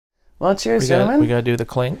Well, cheers, gentlemen. We gotta do the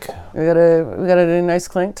clink. We gotta do a nice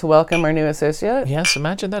clink to welcome our new associate. Yes,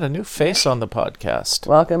 imagine that, a new face on the podcast.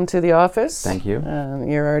 Welcome to the office. Thank you.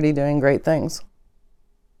 You're already doing great things.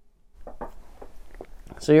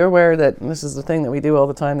 So you're aware that this is the thing that we do all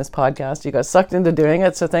the time, this podcast. You got sucked into doing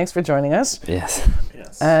it, so thanks for joining us. Yes.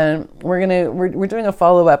 And we're doing a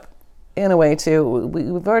follow-up in a way too.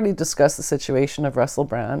 We've already discussed the situation of Russell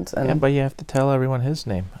Brand. And Yeah, but you have to tell everyone his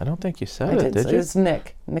name. I don't think you said it, did you? It's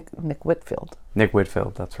Nick Whitfield. Nick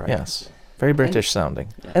Whitfield, that's right. Yes. Very British sounding.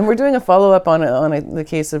 And we're doing a follow-up on the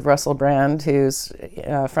case of Russell Brand, who's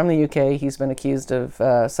from the UK. He's been accused of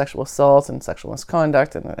sexual assault and sexual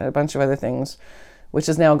misconduct and a bunch of other things, which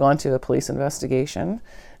has now gone to a police investigation.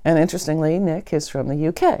 And interestingly, Nick is from the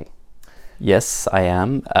UK. Yes, I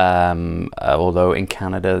am. Although in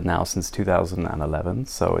Canada now since 2011,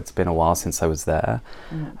 so it's been a while since I was there.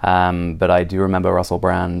 But I do remember Russell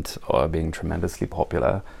Brand being tremendously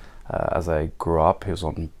popular as I grew up. He was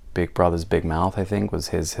on Big Brother's Big Mouth, I think, was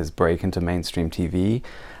his break into mainstream TV.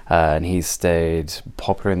 And he stayed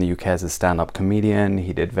popular in the UK as a stand-up comedian.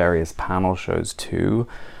 He did various panel shows too.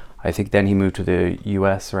 I think then he moved to the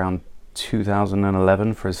US around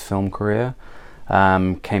 2011 for his film career.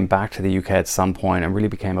 Came back to the UK at some point and really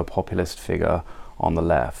became a populist figure on the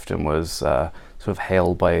left and was sort of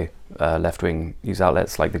hailed by left-wing news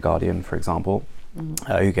outlets like The Guardian, for example,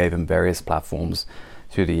 who gave him various platforms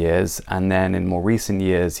through the years. And then in more recent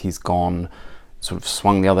years, he's sort of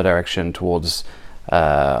swung the other direction towards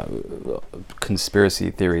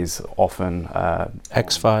conspiracy theories, often.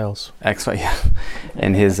 X-Files. Yeah.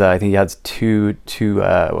 In his, I think he had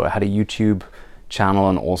had a YouTube channel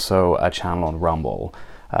and also a channel on Rumble,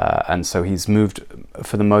 and so he's moved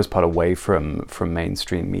for the most part away from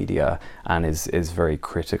mainstream media and is very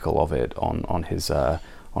critical of it on his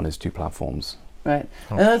two platforms. Right,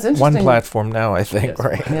 and that's interesting. One platform now, I think,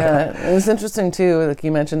 right? Yeah, it was interesting too. Like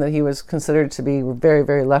you mentioned that he was considered to be very,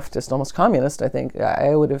 very leftist, almost communist. I think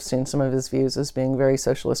I would have seen some of his views as being very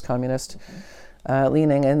socialist, communist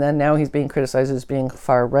leaning, and then now he's being criticized as being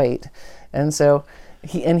far right, and so.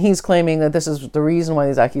 He's claiming that this is the reason why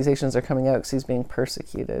these accusations are coming out because he's being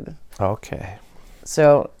persecuted. Okay.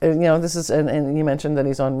 So, this is, and you mentioned that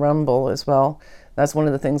he's on Rumble as well. That's one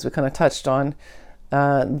of the things we kind of touched on,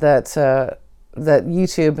 that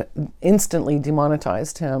YouTube instantly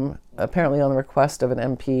demonetized him, apparently on the request of an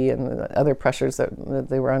MP and other pressures that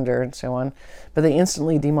they were under and so on. But they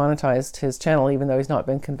instantly demonetized his channel, even though he's not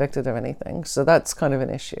been convicted of anything. So that's kind of an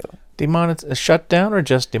issue. Shut down or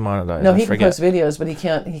just demonetized? No, he can post videos, but he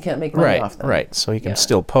can't make money off them. Right. So he can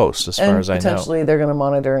still post, as far as I know. And potentially they're going to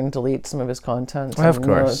monitor and delete some of his content. Well, of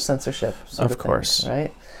course. Censorship. Of course.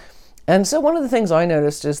 Right. And so one of the things I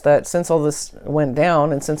noticed is that since all this went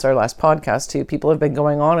down and since our last podcast too, people have been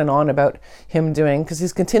going on and on about him because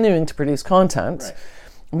he's continuing to produce content, right.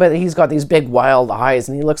 But he's got these big wild eyes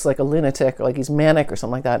and he looks like a lunatic or like he's manic or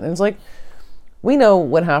something like that. And it's like, we know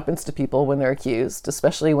what happens to people when they're accused,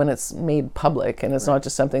 especially when it's made public and it's not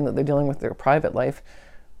just something that they're dealing with their private life.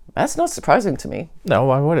 That's not surprising to me. No,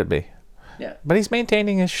 why would it be? Yeah. But he's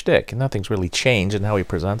maintaining his shtick, and nothing's really changed in how he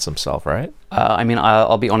presents himself, right?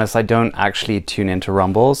 I'll be honest, I don't actually tune into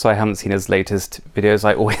Rumble, so I haven't seen his latest videos.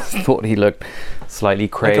 I always thought he looked slightly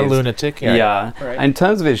crazy. Like a lunatic? Yeah. Right. In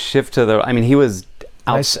terms of his shift to he was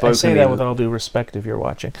outspoken. I say that with all due respect if you're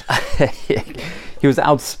watching. He was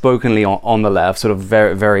outspokenly on the left, sort of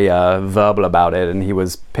very, very verbal about it, and he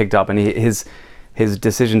was picked up, and his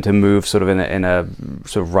decision to move sort of in a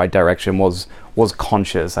sort of right direction was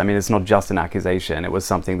conscious. I mean, it's not just an accusation. It was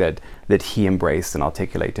something that he embraced and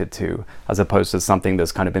articulated too, as opposed to something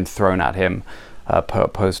that's kind of been thrown at him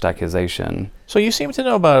post-accusation. So you seem to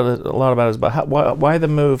know a lot about it, but why the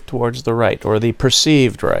move towards the right, or the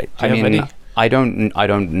perceived right? I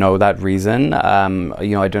don't know that reason.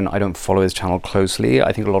 I don't follow his channel closely.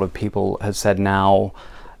 I think a lot of people have said now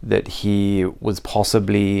that he was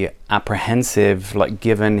possibly apprehensive, like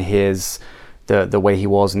given the way he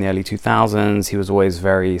was in the early 2000s. He was always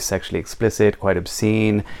very sexually explicit, quite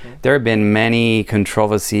obscene. There have been many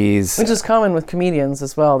controversies, which is common with comedians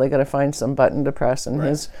as well. They got to find some button to press, and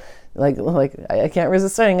his like I can't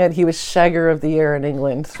resist saying it. He was Shagger of the Year in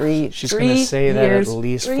England. She's going to say that at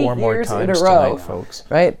least 4 more times tonight, folks.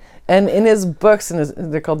 Right. And in his books,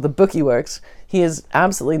 they're called the Bookie Works, he is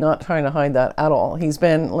absolutely not trying to hide that at all. He's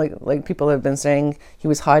been, like people have been saying, he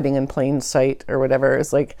was hiding in plain sight or whatever.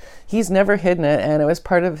 It's like, he's never hidden it, and it was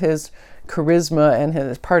part of his charisma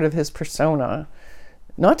and part of his persona.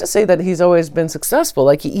 Not to say that he's always been successful.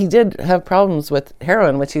 Like, he did have problems with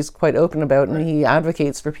heroin, which he's quite open about, and he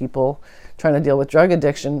advocates for people trying to deal with drug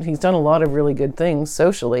addiction. He's done a lot of really good things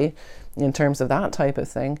socially, in terms of that type of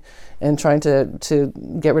thing, and trying to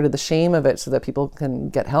get rid of the shame of it so that people can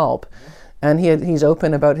get help. And he's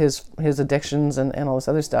open about his addictions and all this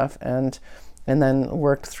other stuff, and then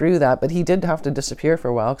worked through that. But he did have to disappear for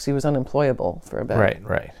a while because he was unemployable for a bit.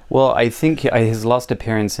 Right. Well, I think his last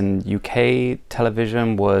appearance in UK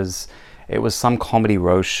television was some comedy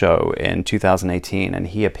roast show in 2018, and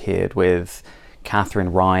he appeared with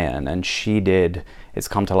Catherine Ryan, and it's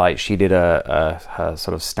come to light, she did her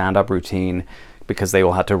sort of stand-up routine because they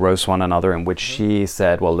all had to roast one another, in which she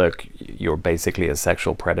said, well, look, you're basically a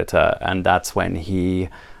sexual predator. And that's when he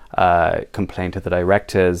complained to the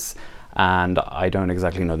directors, and I don't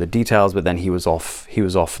exactly know the details, but then he was off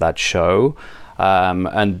that show.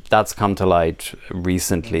 And that's come to light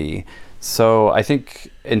recently. So I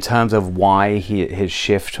think in terms of why his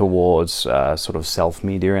shift towards sort of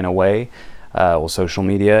self-media in a way, or social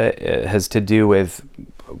media, has to do with,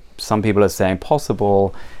 some people are saying,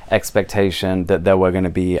 possible expectation that there were going to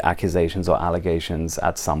be accusations or allegations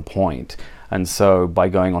at some point. And so by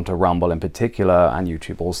going onto Rumble in particular, and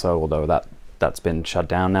YouTube also, although that's been shut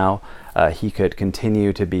down now, he could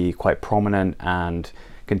continue to be quite prominent and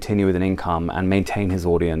continue with an income and maintain his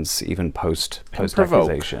audience even post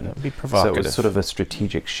accusation. Be provocative. So it was sort of a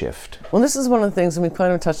strategic shift. Well, this is one of the things, and we've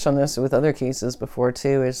kind of touched on this with other cases before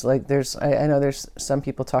too, is like I know there's some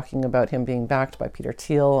people talking about him being backed by Peter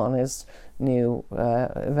Thiel on his new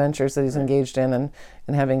ventures that he's engaged in, and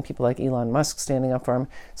having people like Elon Musk standing up for him.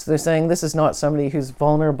 So they're saying this is not somebody who's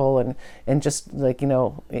vulnerable and just like,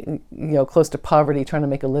 close to poverty, trying to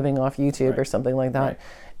make a living off YouTube or something like that. Right.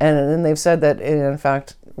 And then they've said that, in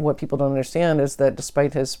fact, what people don't understand is that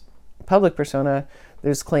despite his public persona,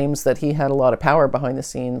 there's claims that he had a lot of power behind the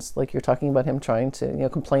scenes. Like you're talking about him trying to,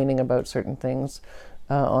 complaining about certain things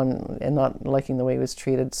and not liking the way he was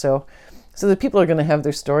treated. So the people are going to have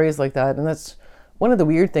their stories like that. And that's one of the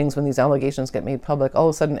weird things when these allegations get made public. All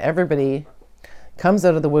of a sudden, everybody comes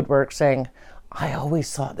out of the woodwork saying, I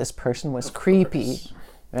always thought this person was creepy.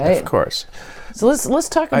 Right? Of course. So let's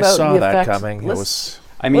talk about I saw the that effect. coming. It was...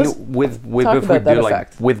 I mean,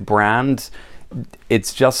 with Brand,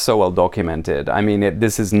 it's just so well documented. I mean,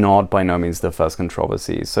 this is not by no means the first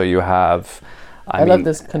controversy. So you have... I love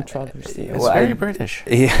this controversy. It's very British.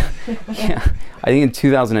 Yeah. I think in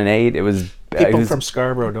 2008, it was... People from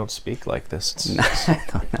Scarborough don't speak like this. I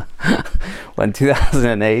don't know. Well, in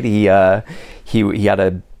 2008, he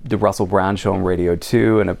had the Russell Brand show on Radio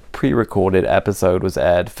 2, and a pre-recorded episode was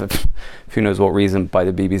aired for who knows what reason by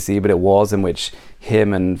the BBC, but it was, in which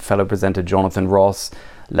him and fellow presenter Jonathan Ross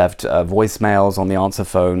left voicemails on the answer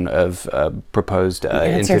phone of a proposed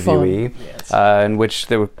interviewee, in which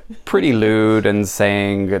they were pretty lewd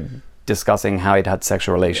and discussing how he'd had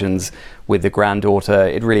sexual relations with the granddaughter.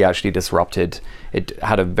 It really actually disrupted. It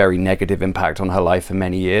had a very negative impact on her life for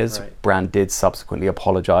many years. Right. Brand did subsequently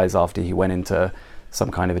apologize after he went into some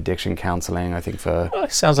kind of addiction counseling, I think, for...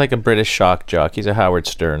 sounds like a British shock jock. He's a Howard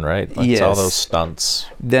Stern, right? Like, yes. All those stunts.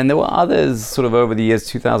 Then there were others sort of over the years.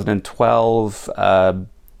 2012,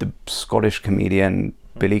 the Scottish comedian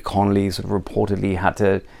Billy Connolly sort of reportedly had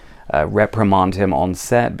to reprimand him on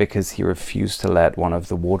set because he refused to let one of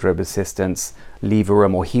the wardrobe assistants leave a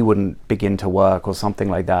room, or he wouldn't begin to work or something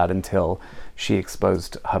like that until she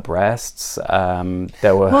exposed her breasts. Well,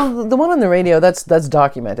 the one on the radio, that's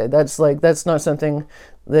documented. That's not something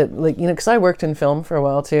that, because I worked in film for a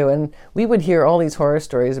while too, and we would hear all these horror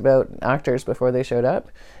stories about actors before they showed up,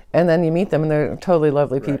 and then you meet them and they're totally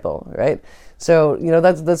lovely people, right? So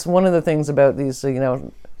that's one of the things about these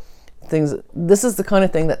things. This is the kind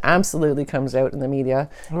of thing that absolutely comes out in the media.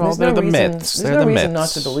 Well, they're the myths. There's no reason not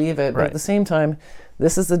to believe it, but at the same time,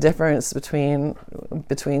 this is the difference between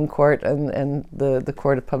court and the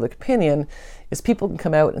court of public opinion, is people can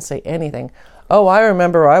come out and say anything. Oh, I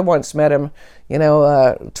remember I once met him,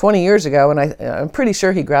 20 years ago, and I'm pretty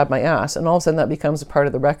sure he grabbed my ass. And all of a sudden that becomes a part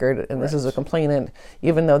of the record, and this is a complainant,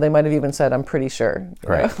 even though they might have even said, I'm pretty sure.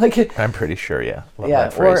 Right. I'm pretty sure, yeah. Love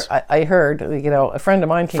that phrase. Or I heard, a friend of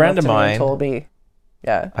mine came up to me and told me.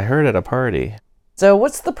 Yeah. I heard at a party. So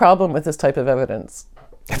what's the problem with this type of evidence?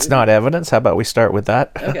 It's not evidence. How about we start with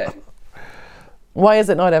that? Okay. Why is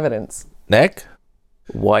it not evidence? Nick?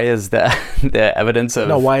 Why is that the evidence of...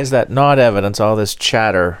 No, why is that not evidence, all this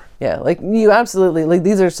chatter? Yeah, you absolutely...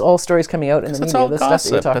 these are all stories coming out in the media, the stuff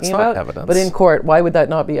that you're talking about. Evidence. But in court, why would that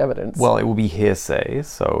not be evidence? Well, it would be hearsay,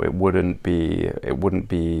 so it wouldn't be...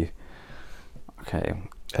 Okay.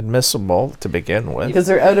 Admissible to begin with. Because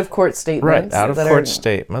they're out-of-court statements. Right, out-of-court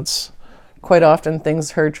statements. Quite often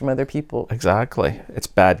things heard from other people. Exactly. It's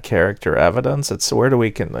bad character evidence. It's where do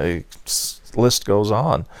we can... The list goes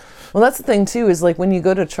on. Well, that's the thing, too, is when you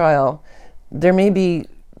go to trial, there may be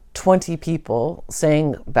 20 people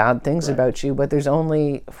saying bad things about you, but there's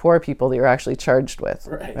only 4 people that you're actually charged with,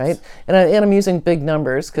 right? And I'm using big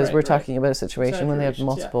numbers because we're talking about a situation when they have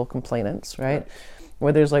multiple complainants, right?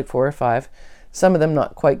 Where there's like 4 or 5. Some of them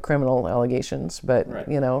not quite criminal allegations, but,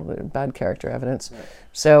 bad character evidence.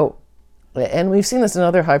 So, and we've seen this in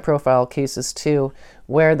other high-profile cases too,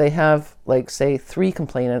 where they have, like, say, 3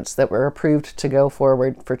 complainants that were approved to go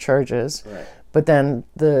forward for charges. But then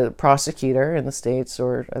the prosecutor in the States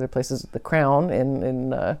or other places, the Crown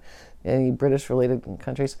in any British-related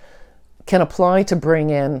countries, can apply to bring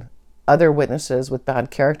in other witnesses with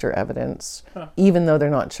bad character evidence, even though they're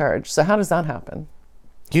not charged. So how does that happen?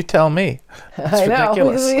 You tell me. I know.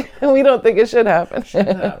 Ridiculous. We don't think it should happen.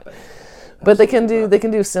 But they can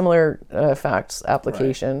do similar facts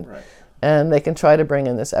application, and they can try to bring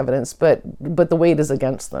in this evidence, but the weight is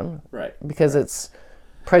against them, because it's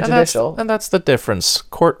prejudicial. And that's the difference.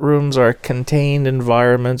 Courtrooms are contained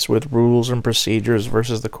environments with rules and procedures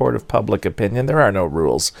versus the court of public opinion. There are no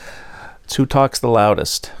rules. It's who talks the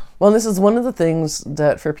loudest. Well, this is one of the things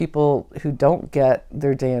that for people who don't get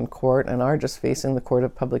their day in court and are just facing the court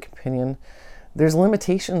of public opinion, there's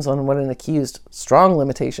limitations on what an accused, strong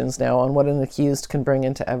limitations now on what an accused can bring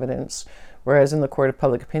into evidence. Whereas in the court of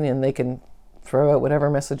public opinion, they can throw out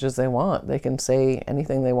whatever messages they want. They can say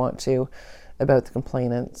anything they want to about the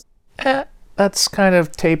complainants. That's kind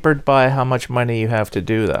of tapered by how much money you have to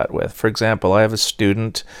do that with. For example, I have a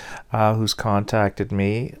student who's contacted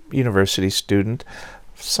me, university student,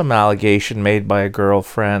 some allegation made by a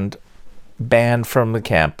girlfriend, banned from the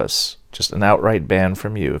campus, just an outright ban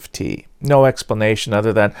from U of T. No explanation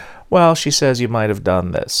other than, well, she says you might have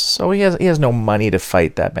done this. So he has no money to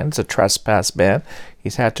fight that ban. It's a trespass ban.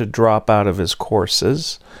 He's had to drop out of his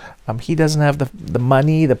courses. He doesn't have the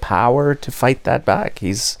money, the power to fight that back.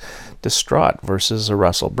 He's distraught versus a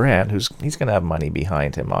Russell Brand, he's going to have money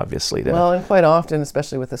behind him, obviously. Well, and quite often,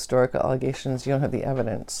 especially with historical allegations, you don't have the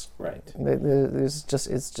evidence. It's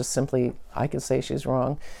just simply, I can say she's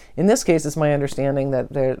wrong. In this case, it's my understanding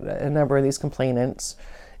that there a number of these complainants,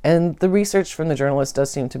 and the research from the journalist does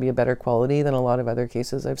seem to be a better quality than a lot of other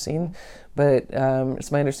cases I've seen, but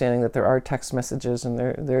it's my understanding that there are text messages and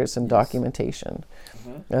there is some documentation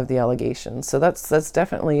of the allegations. So that's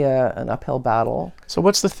definitely an uphill battle. So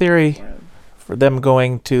what's the theory for them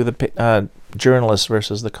going to the journalists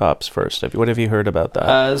versus the cops first? What have you heard about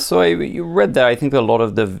that? So you read that. I think a lot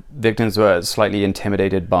of the victims were slightly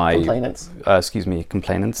intimidated by... Complainants.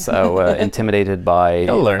 Intimidated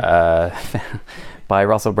by... by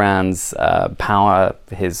Russell Brand's power,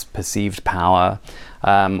 his perceived power.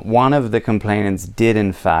 One of the complainants did,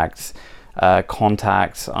 in fact,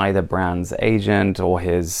 contact either Brand's agent or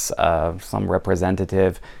his some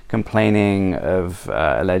representative, complaining of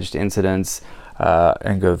alleged incidents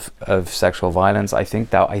and of sexual violence. I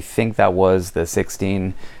think that was the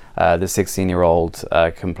 16-year-old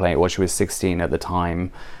complaint. Well, she was 16 at the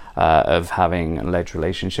time of having an alleged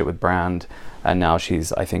relationship with Brand. And now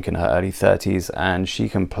she's, I think, in her early 30s, and she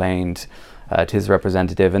complained to his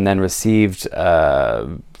representative and then received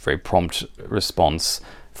a very prompt response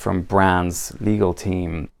from Brand's legal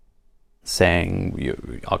team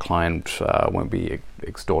saying, our client won't be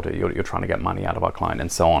extorted, you're trying to get money out of our client,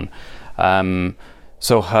 and so on.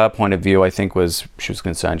 So her point of view, I think, was she was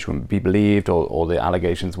concerned she wouldn't be believed or the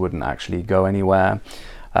allegations wouldn't actually go anywhere.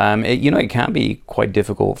 It can be quite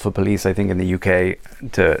difficult for police, I think, in the UK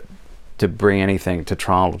to bring anything to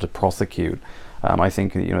trial or to prosecute. I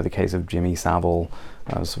think, the case of Jimmy Savile,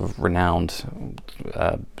 sort of renowned,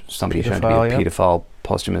 somebody shown to be a paedophile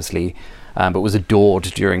posthumously, but was adored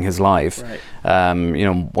during his life,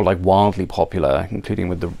 wildly popular, including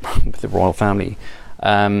with the royal family.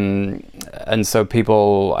 And so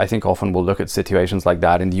people, I think, often will look at situations like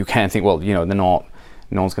that in the UK and think, well,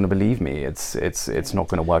 no one's going to believe me. It's not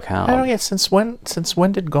going to work out. I don't get, since when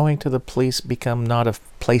did going to the police become not a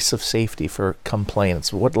place of safety for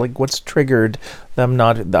complainants? What's triggered them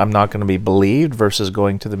not? I'm not going to be believed versus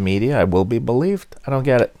going to the media. I will be believed. I don't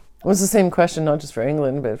get it. It was the same question, not just for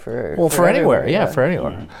England, but for anywhere. Yeah, for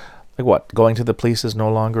anywhere. Mm-hmm. Like what? Going to the police is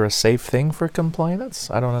no longer a safe thing for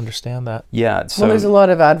complainants? I don't understand that. Yeah. So there's a lot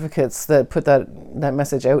of advocates that put that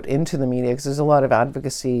message out into the media because there's a lot of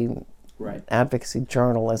advocacy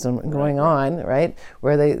journalism going on, right?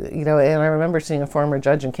 Where they, and I remember seeing a former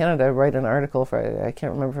judge in Canada write an article for, I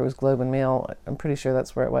can't remember if it was Globe and Mail, I'm pretty sure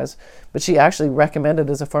that's where it was, but she actually recommended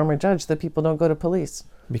as a former judge that people don't go to police.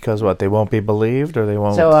 Because what, they won't be believed or they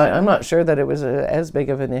won't? So I'm not sure that it was as big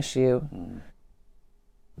of an issue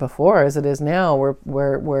before as it is now,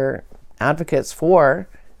 where advocates for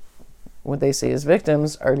what they see as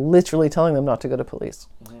victims are literally telling them not to go to police.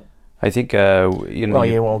 I think you know. Well,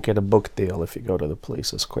 you won't get a book deal if you go to the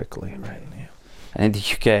police as quickly, right? Yeah. And in the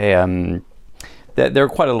UK, there are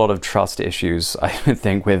quite a lot of trust issues, I would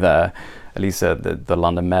think, with at least the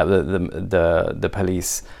London Met, the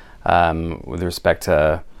police, with respect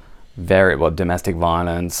to domestic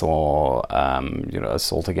violence or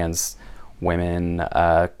assault against women.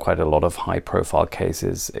 Quite a lot of high-profile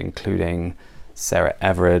cases, including Sarah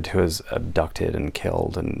Everard, who was abducted and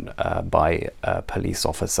killed by a police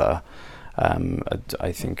officer.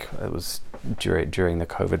 I think it was during the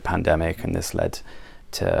COVID pandemic, and this led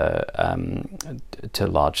to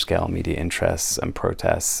large-scale media interests and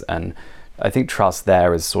protests. And I think trust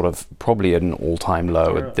there is sort of probably at an all-time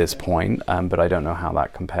low at this point, but I don't know how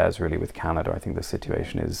that compares really with Canada. I think the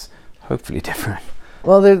situation is hopefully different.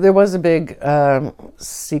 Well, there was a big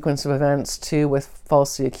sequence of events too with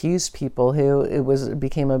falsely accused people who it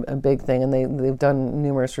became a big thing, and they've done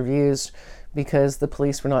numerous reviews because the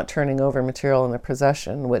police were not turning over material in their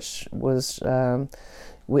possession, which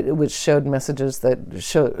showed messages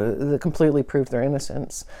that completely proved their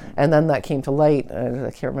innocence. And then that came to light. I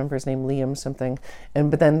can't remember his name, Liam something.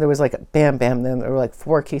 But then there was like bam, then there were like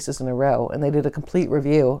 4 cases in a row, and they did a complete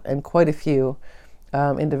review, and quite a few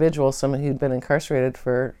individuals, some who'd been incarcerated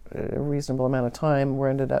for a reasonable amount of time,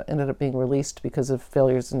 ended up being released because of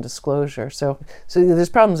failures in disclosure. So there's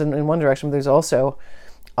problems in one direction, but there's also,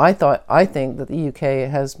 I think that the UK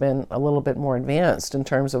has been a little bit more advanced in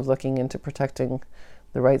terms of looking into protecting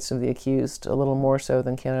the rights of the accused, a little more so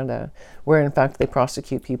than Canada, where in fact they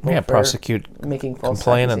prosecute people for making false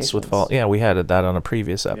complainants with false. Yeah, we had that on a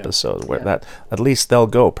previous episode where that at least they'll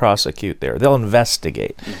go prosecute there. They'll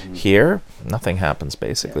investigate. Mm-hmm. Here, nothing happens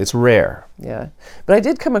basically. It's rare. Yeah, but I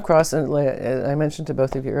did come across, and I mentioned to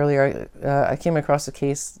both of you earlier, I came across a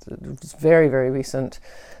case very, very recent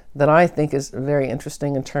that I think is very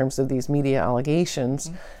interesting in terms of these media allegations,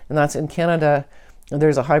 and that's in Canada.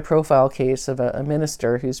 There's a high-profile case of a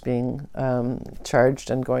minister who's being charged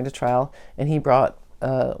and going to trial, and he brought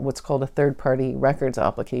what's called a third-party records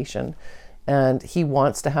application, and he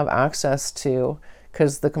wants to have access to,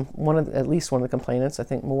 because at least one of the complainants, I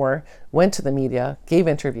think more, went to the media, gave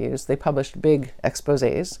interviews, they published big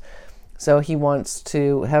exposés, so he wants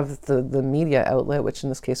to have the media outlet, which in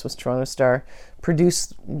this case was Toronto Star,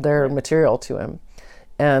 produce their material to him,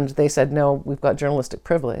 and they said, no, we've got journalistic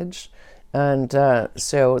privilege. And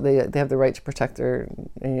so they have the right to protect their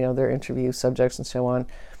interview subjects and so on,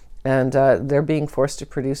 and they're being forced to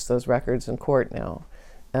produce those records in court now,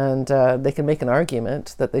 and they can make an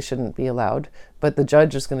argument that they shouldn't be allowed, but the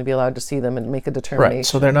judge is going to be allowed to see them and make a determination. Right.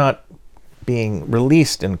 So they're not being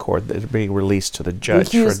released in court; they're being released to the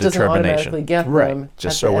judge for a determination. Doesn't automatically get them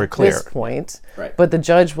just so we're clear. At this point, right. But the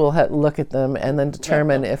judge will look at them and then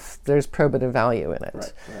determine if there's probative value in it.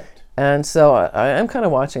 Right. And so I'm kind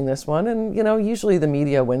of watching this one, and usually the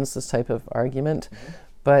media wins this type of argument,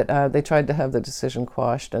 but they tried to have the decision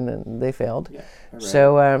quashed, and then they failed. Yeah,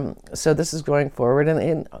 right. So this is going forward,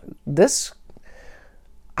 and this,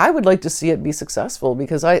 I would like to see it be successful,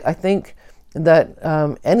 because I think that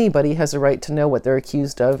anybody has a right to know what they're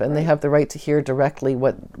accused of, and they have the right to hear directly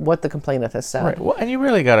what the complainant has said. Right. Well, and you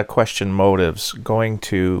really got to question motives going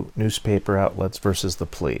to newspaper outlets versus the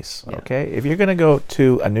police. Yeah. Okay, if you're going to go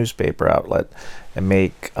to a newspaper outlet and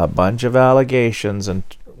make a bunch of allegations and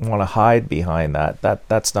want to hide behind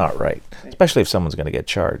that's not right, especially if someone's going to get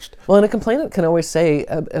charged. Well, and a complainant can always say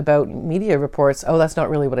about media reports, oh, that's not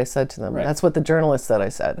really what I said to them. Right. That's what the journalist said I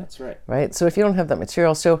said. That's right. Right? So if you don't have that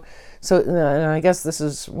material, so and I guess this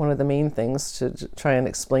is one of the main things to try and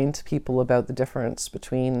explain to people about the difference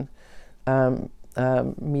between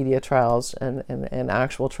media trials and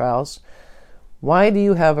actual trials. Why do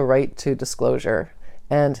you have a right to disclosure?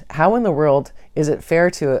 And how in the world is it fair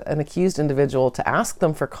to an accused individual to ask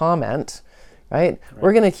them for comment, right?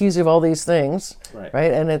 We're going to accuse you of all these things,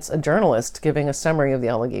 right? And it's a journalist giving a summary of the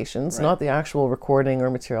allegations, not the actual recording or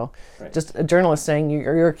material. Just a journalist saying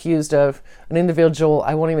you're accused of, an individual,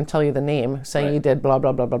 I won't even tell you the name, saying you did blah,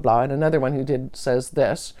 blah, blah, blah, blah, and another one who says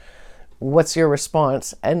this. What's your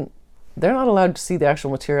response? And they're not allowed to see the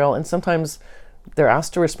actual material, and sometimes they're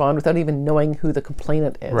asked to respond without even knowing who the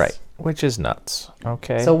complainant is. Right, which is nuts.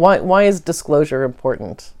 Okay. So why is disclosure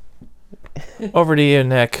important? Over to you,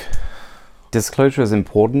 Nick. Disclosure is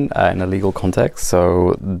important in a legal context,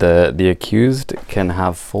 so the accused can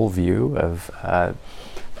have full view of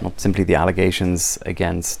not simply the allegations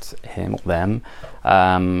against him or them,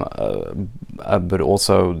 but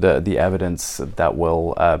also the evidence that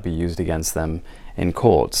will be used against them in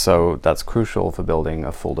court. So that's crucial for building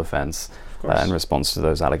a full defense in response to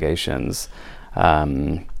those allegations.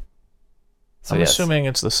 So I'm yes. assuming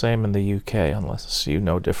it's the same in the UK, unless you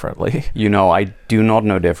know differently. I do not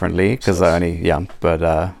know differently because but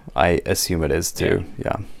I assume it is too.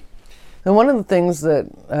 Yeah. And one of the things that,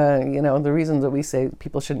 the reasons that we say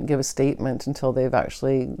people shouldn't give a statement until they've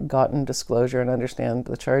actually gotten disclosure and understand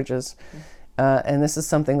the charges. And this is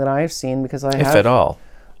something that I've seen because If at all.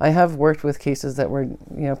 I have worked with cases that were,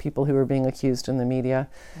 people who were being accused in the media.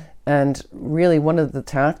 And really one of the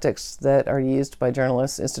tactics that are used by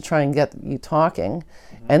journalists is to try and get you talking.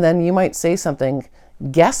 And then you might say something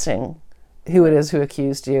guessing who it is who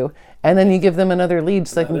accused you. And then you give them another lead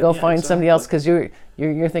so they can go find somebody else because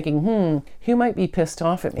you're thinking, who might be pissed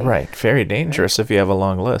off at me? Right. Very dangerous if you have a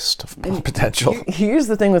long list of potential. Here's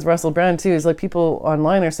the thing with Russell Brand too, is like people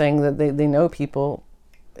online are saying that they know people,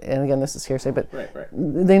 and again, this is hearsay, but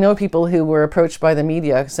they know people who were approached by the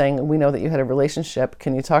media saying, we know that you had a relationship.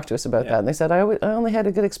 Can you talk to us about that? And they said, I only had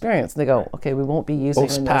a good experience. And they go, okay, we won't be using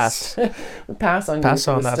this. Pass on that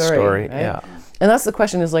story. Right? Yeah. And that's the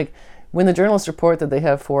question is like, when the journalists report that they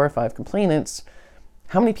have 4 or 5 complainants,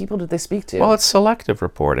 how many people did they speak to? Well, it's selective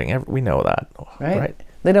reporting. We know that. Right?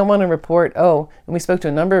 They don't want to report, and we spoke to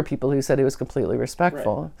a number of people who said he was completely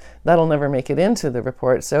respectful. Right. That'll never make it into the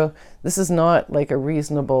report. So this is not like a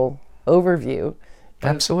reasonable overview.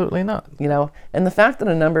 Absolutely not. And the fact that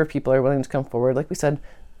a number of people are willing to come forward, like we said,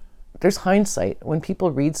 there's hindsight. When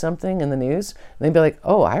people read something in the news, they'd be like,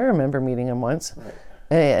 oh, I remember meeting him once. Right.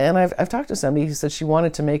 And I've talked to somebody who said she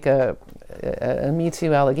wanted to make a Me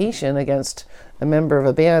Too allegation against a member of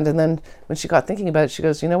a band. And then when she got thinking about it, she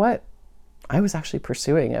goes, you know what? I was actually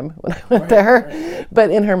pursuing him when I went there. Right.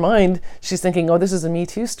 But in her mind, she's thinking, this is a Me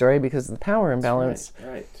Too story because of the power imbalance.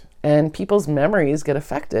 Right. And people's memories get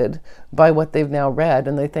affected by what they've now read,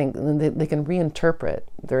 and they think they can reinterpret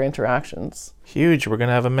their interactions. Huge. We're going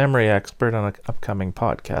to have a memory expert on an upcoming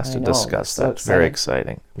podcast to discuss that. It's very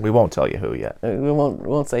exciting. We won't tell you who yet. We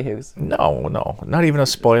won't say whose. No. Not even a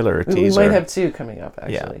spoiler or teaser. We might have 2 coming up,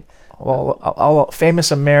 actually. Yeah. Well,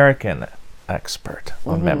 famous American expert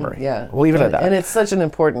on memory. Yeah. We'll leave it at that. And it's such an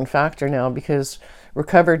important factor now because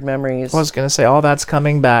recovered memories. I was going to say, all that's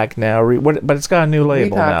coming back now, but it's got a new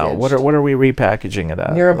label now. What are we repackaging it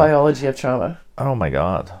as? Neurobiology of trauma. Oh my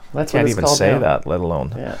God. That's Can't what it's even called say now. that, let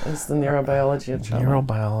alone. Yeah, it's the neurobiology of trauma.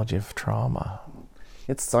 Neurobiology of trauma.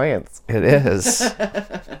 It's science. It is.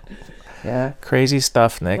 Yeah. Crazy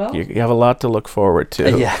stuff, Nick. Well, you have a lot to look forward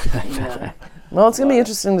to. Yeah. Well, it's going to be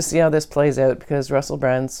interesting to see how this plays out because Russell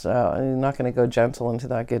Brand's not going to go gentle into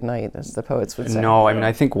that good night, as the poets would say. No, I mean,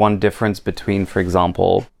 I think one difference between, for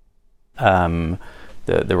example, the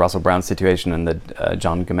Russell Brand situation and the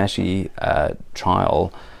John Ghomeshi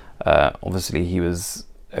trial, obviously he was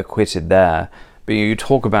acquitted there. But you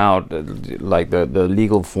talk about like the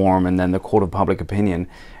legal form and then the court of public opinion.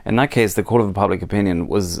 In that case, the court of public opinion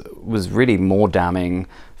was really more damning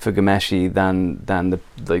for Ghomeshi than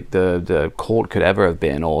the court could ever have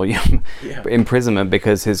been, or imprisonment,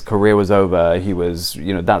 because his career was over. He was,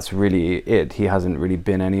 that's really it. He hasn't really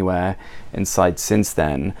been anywhere in sight since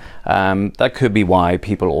then. That could be why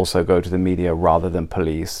people also go to the media rather than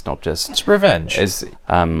police, not just... It's revenge.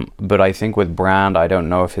 But I think with Brand, I don't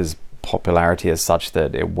know if his popularity is such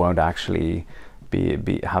that it won't actually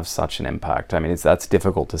have such an impact. I mean, that's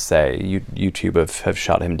difficult to say. YouTube have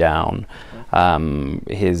shut him down.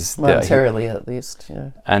 Momentarily, at least, yeah.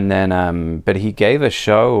 And then, but he gave a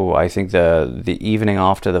show, I think the evening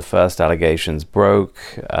after the first allegations broke,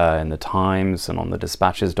 in the Times and on the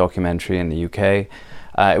Dispatches documentary in the UK.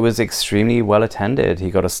 It was extremely well attended.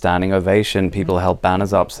 He got a standing ovation. People held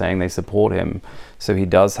banners up saying they support him. So he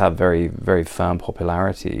does have very, very firm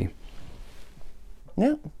popularity.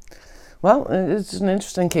 Yeah. Well, it's an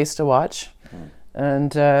interesting case to watch.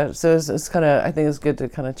 And so it's kind of, I think it's good to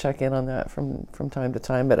kind of check in on that from time to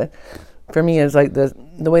time. But for me, it's like the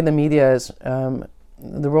way the media is, the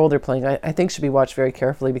role they're playing, I think should be watched very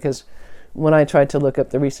carefully, because when I tried to look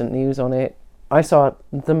up the recent news on it, I saw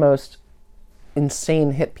the most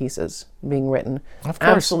insane hit pieces being written. Of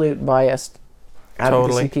course. Absolute biased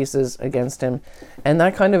advocacy pieces against him. And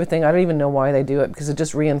that kind of a thing, I don't even know why they do it, because it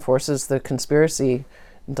just reinforces the conspiracy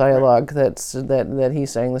dialogue that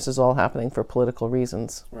he's saying this is all happening for political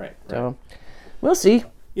reasons. Right. So we'll see.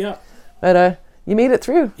 Yeah. But you made it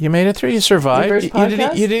through. You made it through. You survived. You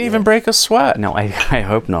didn't even break a sweat. No, I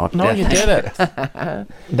hope not. No, you did it.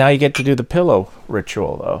 Now you get to do the pillow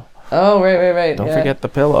ritual, though. Oh, right. Don't forget the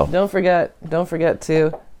pillow. Don't forget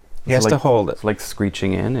to. He has to hold it. It's like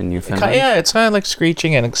screeching in in Newfoundland. Yeah, it's kind of like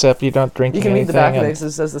screeching in, except you don't drink anything. You can read the back of it, because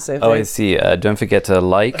it says the same thing. Oh, I see. Don't forget to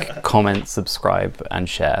like, comment, subscribe, and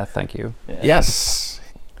share. Thank you. Yes.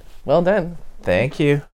 Well done. Thank you.